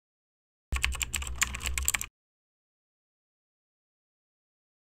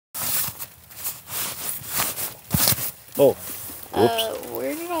Oh, whoops.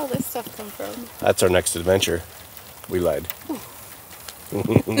 Where did all this stuff come from? That's our next adventure. We lied.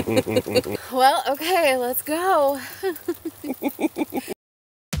 Well, okay, let's go.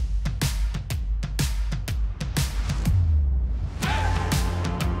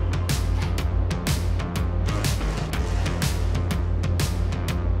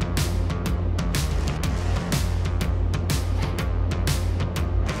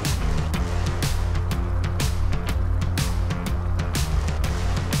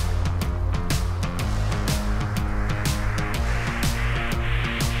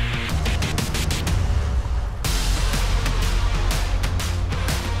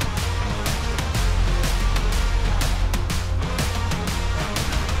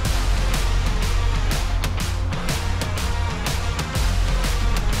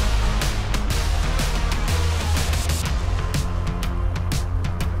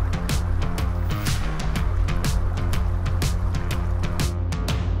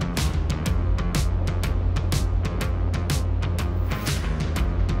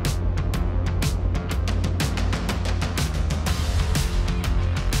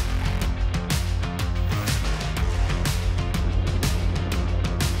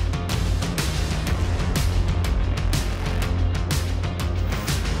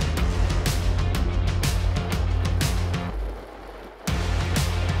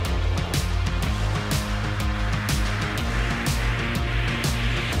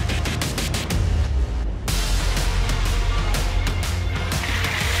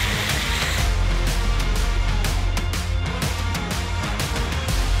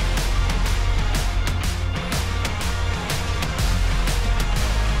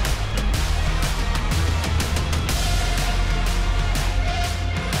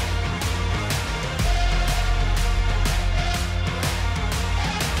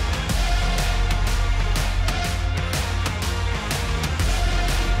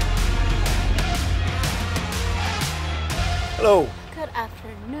 Hello. Good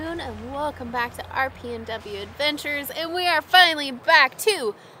afternoon and welcome back to RP&W Adventures, and we are finally back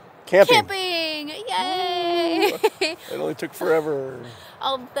to camping. Yay! It only took forever.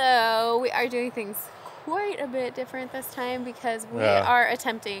 Although we are doing things quite a bit different this time because we are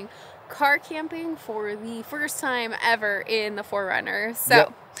attempting car camping for the first time ever in the 4Runner.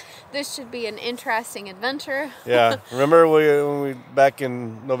 So this should be an interesting adventure. Yeah, remember when we back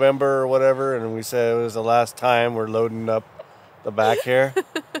in November or whatever, and we said it was the last time we're loading up the back here?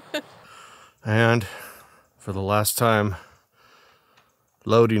 And for the last time,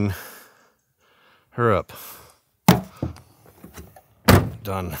 loading her up.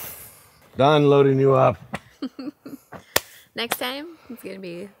 Done loading you up. Next time, it's going to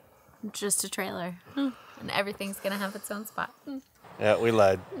be just a trailer. And everything's going to have its own spot. Yeah, we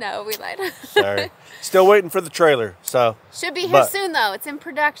lied. No, we lied. Sorry. Still waiting for the trailer, so. Should be here soon, though. It's in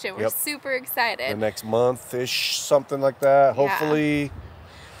production. We're super excited. The next month-ish, something like that, hopefully.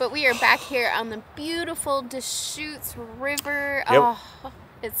 But we are back here on the beautiful Deschutes River. Yep. Oh,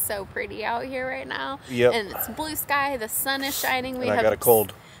 it's so pretty out here right now. Yep. And it's blue sky. The sun is shining. I got a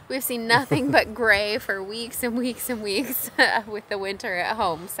cold. We've seen nothing but gray for weeks and weeks and weeks with the winter at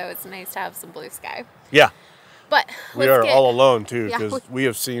home. So it's nice to have some blue sky. Yeah. But we are all alone, too, because we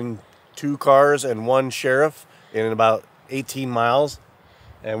have seen 2 cars and 1 sheriff in about 18 miles.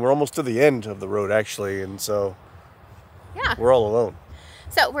 And we're almost to the end of the road, actually. And so we're all alone.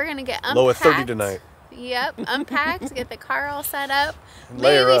 So we're going to get unpacked. Low at 30 tonight. Yep, unpacked, get the car all set up.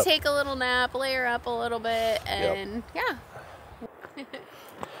 Maybe we take a little nap, layer up a little bit, and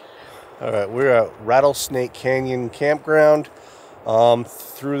All right, we're at Rattlesnake Canyon Campground.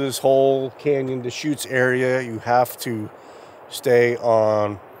 Through this whole canyon Deschutes area, you have to stay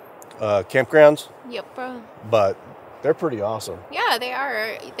on campgrounds. Yep. But they're pretty awesome. Yeah, they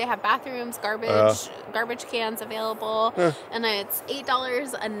are. They have bathrooms, garbage cans available, and it's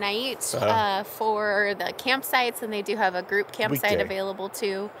 $8 a night for the campsites, and they do have a group campsite available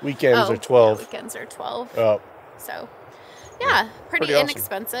too. Weekends are 12. Yeah, weekends are 12. Oh. So. Yeah, pretty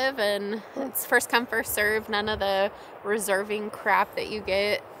inexpensive, and it's first come, first serve. None of the reserving crap that you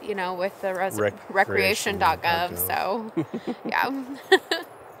get, you know, with the recreation.gov. So, yeah.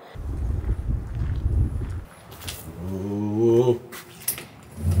 Ooh.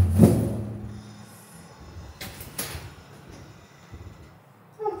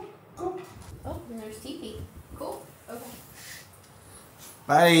 Oh, and there's TV. Cool. Okay.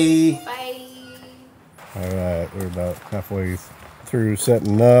 Bye. Bye. All right, we're about halfway through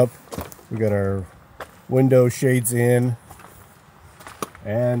setting up. We got our window shades in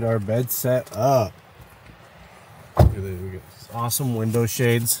and our bed set up. Look at this, we got awesome window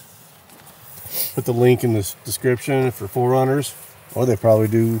shades. put the link in the description for Forerunners. Or they probably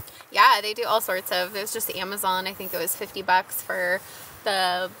do. Yeah, they do all sorts of. It was just Amazon. I think it was $50 for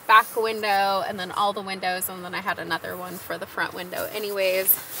the back window and then all the windows, and then I had another one for the front window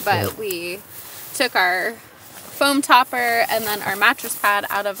anyways. But we took our foam topper and then our mattress pad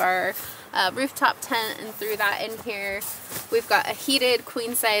out of our rooftop tent and threw that in here. We've got a heated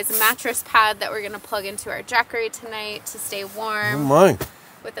queen size mattress pad that we're gonna plug into our jackery tonight to stay warm. Oh my.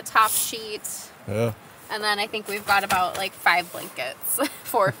 With the top sheet. Yeah. And then I think we've got about like 5 blankets,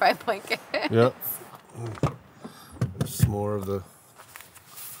 4 or 5 blankets. Yep. There's more of the.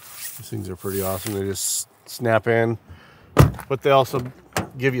 These things are pretty awesome. They just snap in, but they also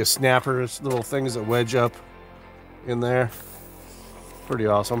give you snappers, little things that wedge up in there. Pretty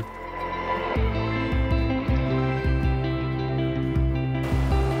awesome.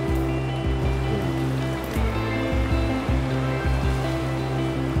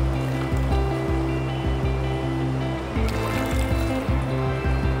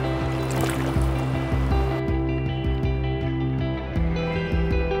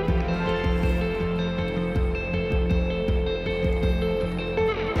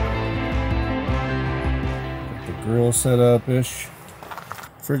 Grill set up ish.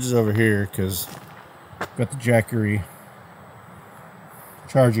 Fridge is over here because got the jackery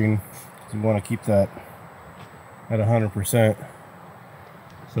charging. We want to keep that at 100%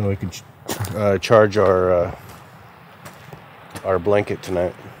 so we can charge our blanket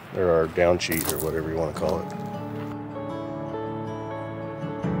tonight, or our down sheet, or whatever you want to call it.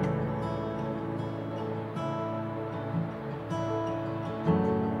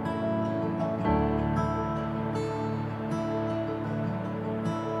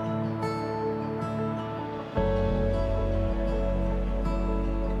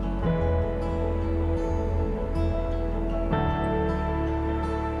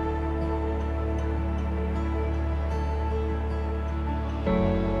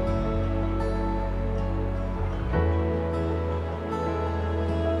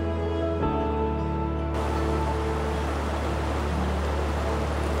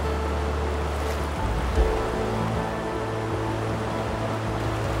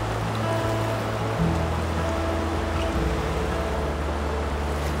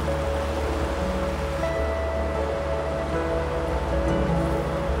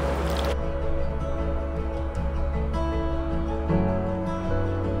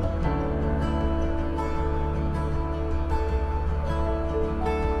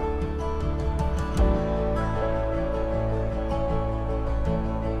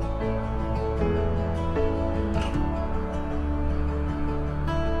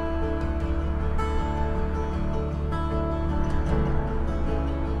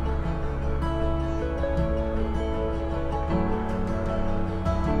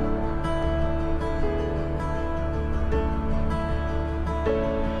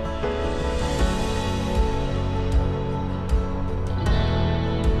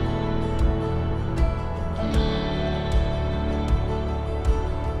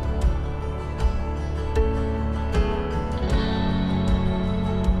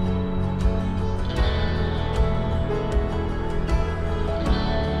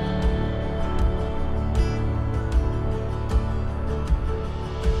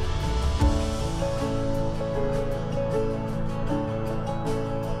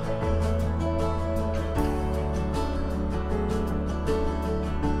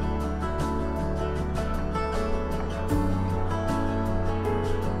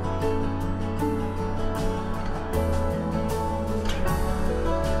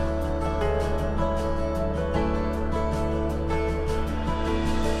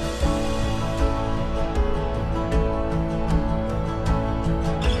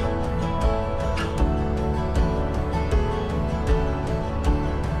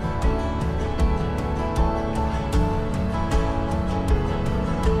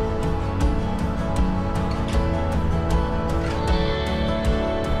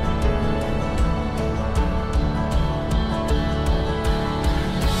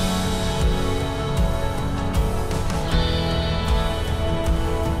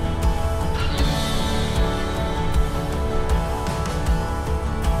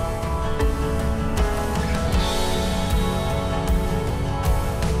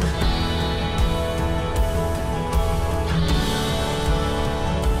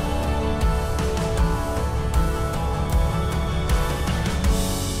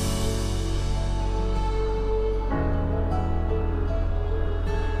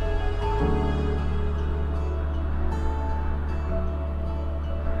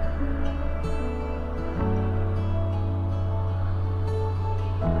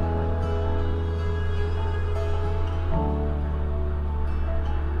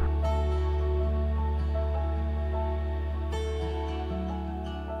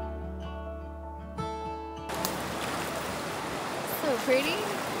 pretty.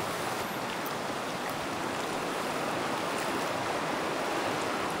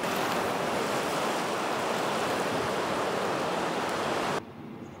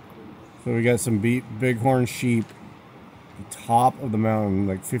 So we got some bighorn sheep at the top of the mountain,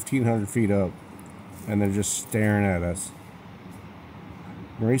 like 1,500 feet up, and they're just staring at us.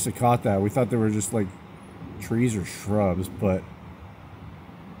 Marisa caught that. We thought they were just like trees or shrubs, but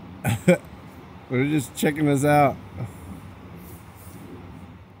they're just checking us out.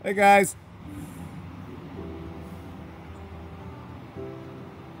 Hey guys.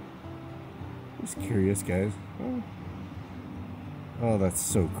 Just curious, guys. Oh, that's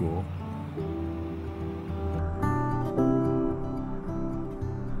so cool.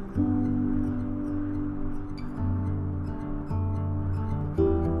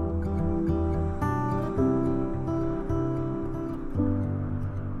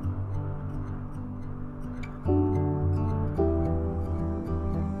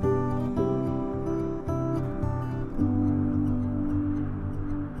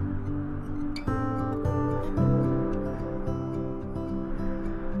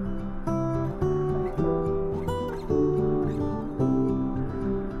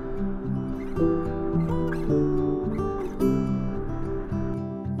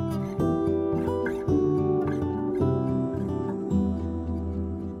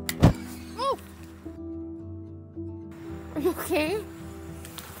 Are you okay?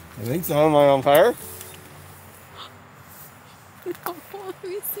 I think so. Am I on fire? No, let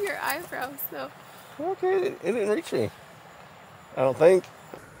me see your eyebrows though. Okay, it didn't reach me. I don't think.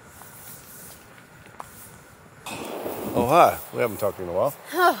 Oh, hi. We haven't talked in a while.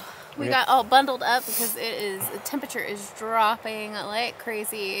 Oh, we got all bundled up because the temperature is dropping like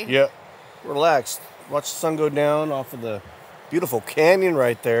crazy. Yep. Relax. Watch the sun go down off of the beautiful canyon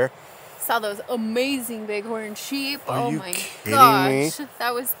right there. Saw those amazing bighorn sheep. Are you my kidding gosh. me?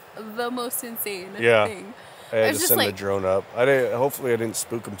 That was the most insane thing. I had to send the drone up. Hopefully I didn't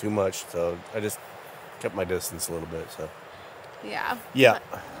spook them too much, so I just kept my distance a little bit. So yeah. But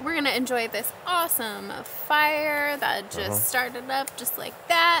we're gonna enjoy this awesome fire that just started up just like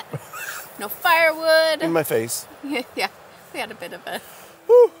that. No firewood. In my face. Yeah, we had a bit of a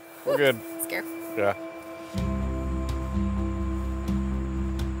Whew, we're good. Scare. Yeah.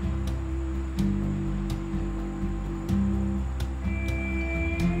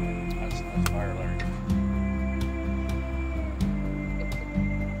 That's fire alarm.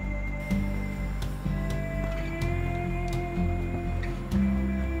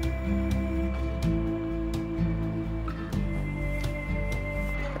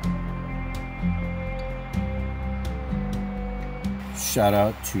 Shout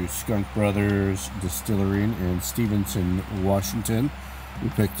out to Skunk Brothers Distillery in Stevenson, Washington. We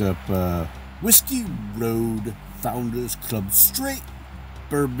picked up Whiskey Road Founders Club Straight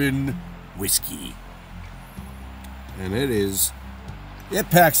Bourbon Whiskey. And it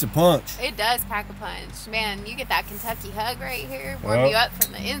packs a punch. It does pack a punch. Man, you get that Kentucky hug right here, warm you up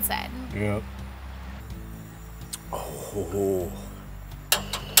from the inside. Yep. Oh.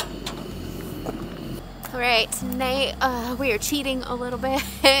 All right, tonight we are cheating a little bit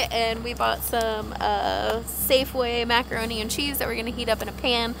and we bought some Safeway macaroni and cheese that we're gonna heat up in a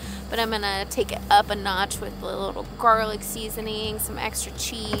pan, but I'm gonna take it up a notch with a little garlic seasoning, some extra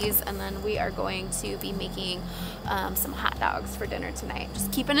cheese, and then we are going to be making some hot dogs for dinner tonight.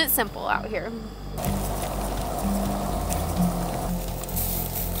 Just keeping it simple out here.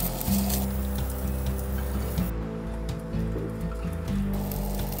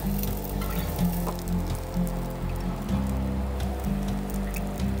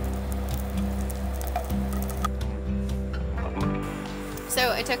 So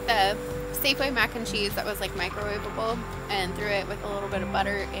I took the Safeway mac and cheese that was like microwavable and threw it with a little bit of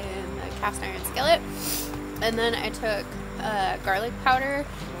butter in the cast iron skillet. And then I took garlic powder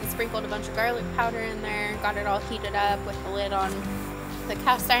and sprinkled a bunch of garlic powder in there, got it all heated up with the lid on the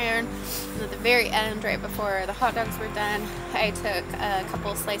cast iron. And at the very end, right before the hot dogs were done, I took a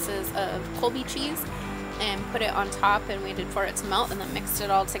couple slices of Colby cheese and put it on top and waited for it to melt, and then mixed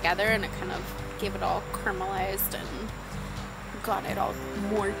it all together, and it kind of gave it all caramelized and got it all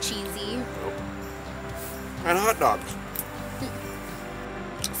more cheesy. And hot dogs.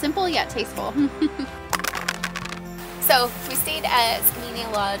 Simple yet tasteful. So we stayed at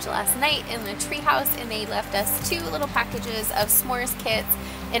Scenic Lodge last night in the treehouse, and they left us 2 little packages of s'mores kits,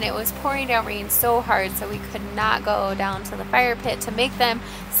 and it was pouring down rain so hard so we could not go down to the fire pit to make them,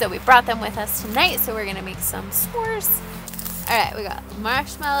 so we brought them with us tonight. So we're gonna make some s'mores. All right, we got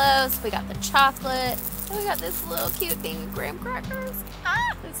marshmallows, we got the chocolate, and we got this little cute thing of graham crackers.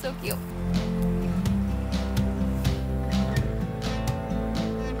 Ah, it's so cute.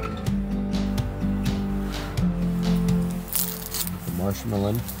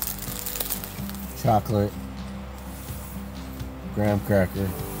 marshmallow, chocolate, graham cracker.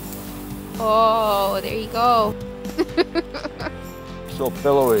 Oh, there you go. So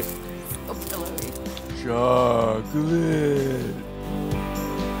pillowy. So pillowy. Chocolate.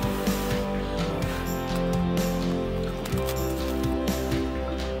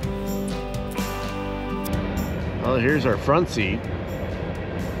 Well, here's our front seat.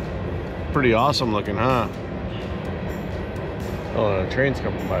 Pretty awesome looking, huh? Oh, the train's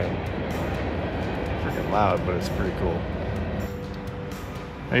coming by. Freaking loud, but it's pretty cool.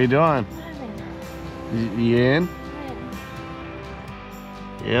 How you doing? You in?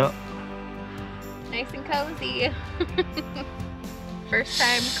 Yep. Nice and cozy. First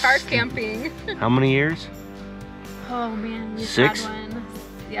time car camping. How many years? Oh man, we've 6? had one.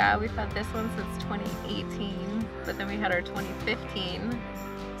 Yeah, we've had this one since 2018, but then we had our 2015.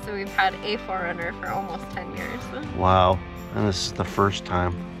 So we've had a 4Runner for almost 10 years. Wow. And this is the first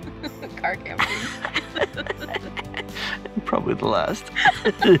time. Car camping. Probably the last.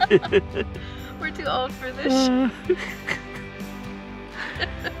 We're too old for this.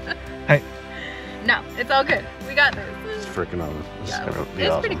 Hey. No, it's all good. We got this. It's freaking awesome. Yeah, It's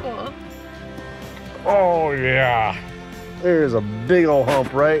awesome. Pretty cool. Oh yeah. There's a big old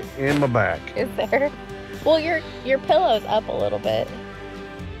hump right in my back. Is there? Well, your pillow's up a little bit.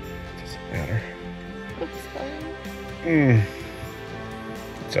 Doesn't matter. It's fine.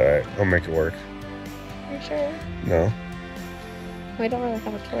 It's alright. I'll make it work. You sure? No. We don't really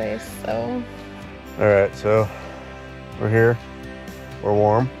have a choice, so. Alright, so we're here. We're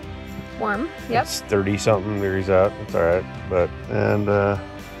warm. Warm. Yep. It's 30 something degrees out. It's alright.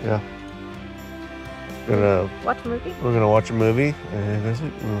 Yeah. Watch a movie? We're gonna watch a movie and that's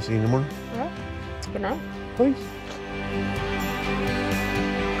it. We'll see you in the morning. Yeah. Good night. Please.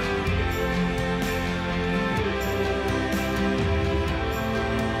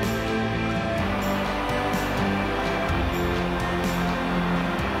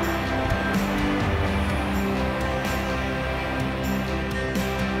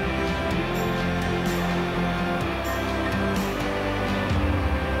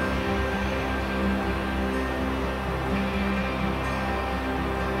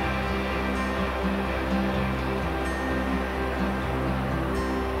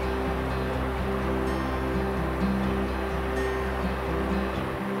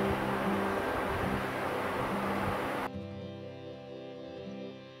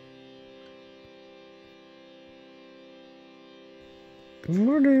 Good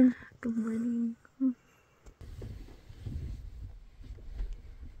morning. Good morning.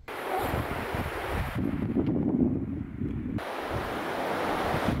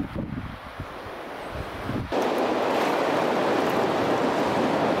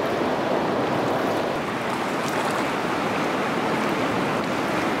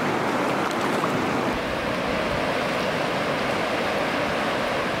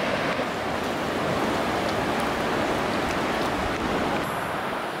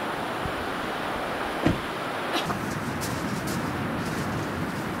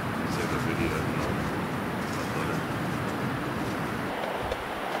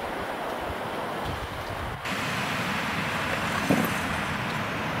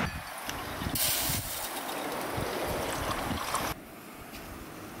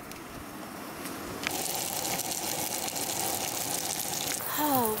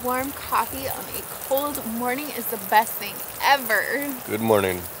 Warm coffee on a cold morning is the best thing ever. Good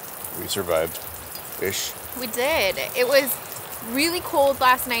morning. We survived. Ish. We did. It was really cold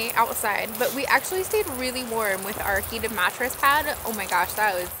last night outside, but we actually stayed really warm with our heated mattress pad. Oh my gosh,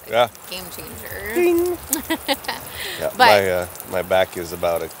 that was a game changer. Ding. Yeah, but my back is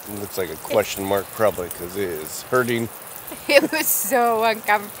looks like a question mark probably because it is hurting. It was so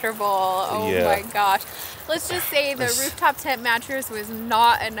uncomfortable. Oh yeah. My gosh. Let's just say the rooftop tent mattress was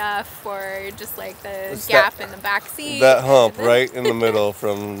not enough for just like the gap in the back seat. That hump right in the middle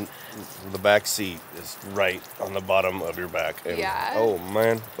from the back seat is right on the bottom of your back. And, yeah. Oh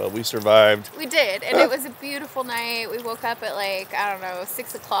man, but we survived. We did, and it was a beautiful night. We woke up at like, I don't know,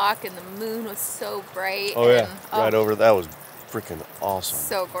 6 o'clock, and the moon was so bright. Oh yeah, right over. That was freaking awesome.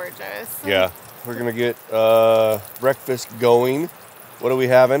 So gorgeous. Yeah. We're gonna get breakfast going. What are we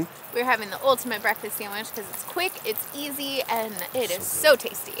having? We're having the ultimate breakfast sandwich because it's quick, it's easy, and it is so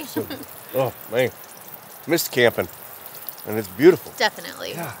tasty. So good. Oh man, missed camping, and it's beautiful.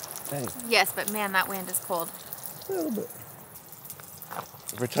 Definitely. Yeah, dang. Yes, but man, that wind is cold. A little bit.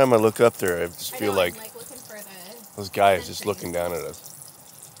 Every time I look up there, I just feel like looking for those guys just looking down at us.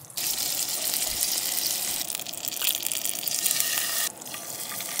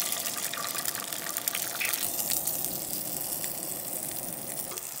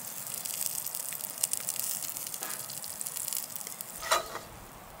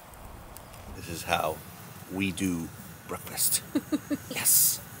 This is how we do breakfast.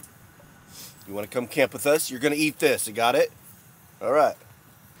 Yes. You want to come camp with us? You're going to eat this. You got it? All right.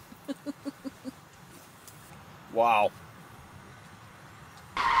 Wow.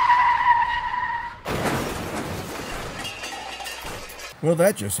 Well,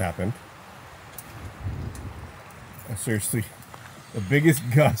 that just happened. Seriously, the biggest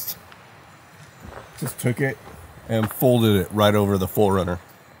gust just took it and folded it right over the 4Runner.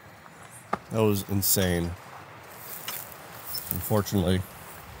 That was insane. Unfortunately,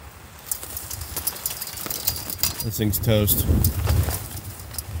 this thing's toast.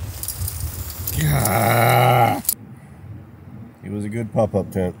 Gah! It was a good pop-up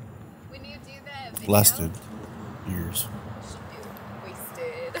tent. When you do that video, Lasted years.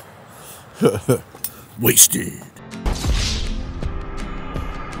 Wasted. Wasted.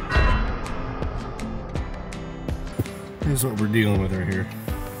 Here's what we're dealing with right here.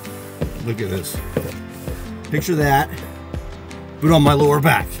 Look at this. Picture that, but on my lower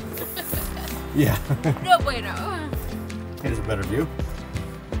back. Yeah. No bueno. Here's a better view.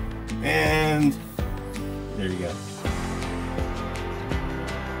 And there you go.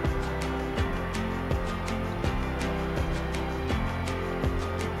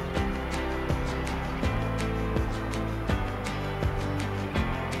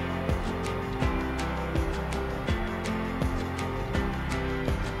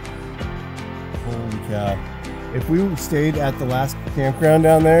 Holy cow. If we stayed at the last campground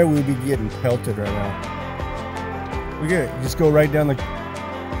down there, we'd be getting pelted right now. Look at it. Just go right down the canyon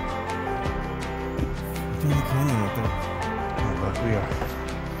right there. Oh, but we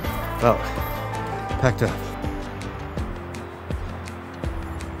are packed up.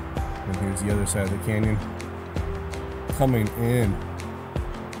 And here's the other side of the canyon coming in.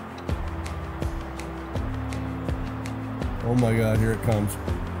 Oh my God, here it comes.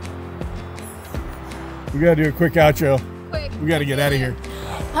 We gotta do a quick outro. Quick. We gotta get out of here.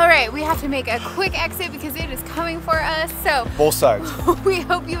 All right, we have to make a quick exit because it is coming for us. So Both sides. we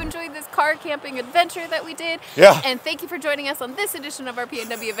hope you enjoyed this car camping adventure that we did. Yeah. And thank you for joining us on this edition of our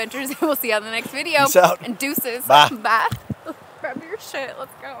PNW Adventures. And we'll see you on the next video. Peace out. And deuces. Bye. Bye. Grab your shit.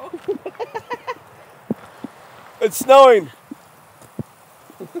 Let's go. It's snowing.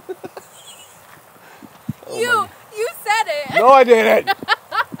 You said it. No, I didn't.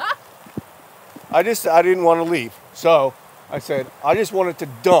 I didn't want to leave. So I said, I just wanted to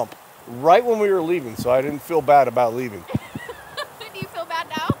dump right when we were leaving, so I didn't feel bad about leaving. Do you feel bad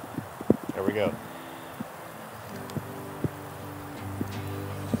now? There we go.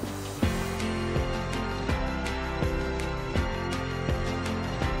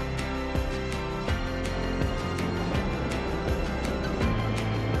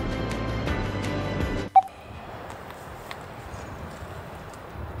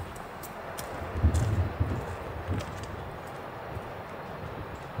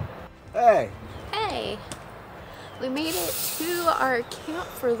 Hey. Hey. We made it to our camp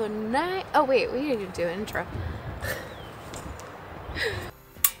for the night. Oh wait, we need to do an intro.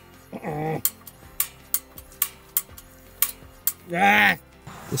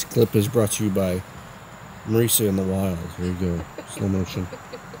 This clip is brought to you by Marisa in the Wild. There you go. Slow motion.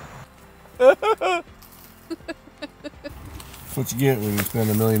 That's what you get when you spend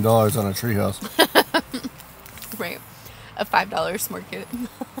 $1 million on a treehouse. Right. A $5 smart kit.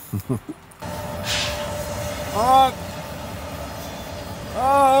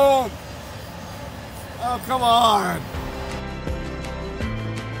 Oh, come on.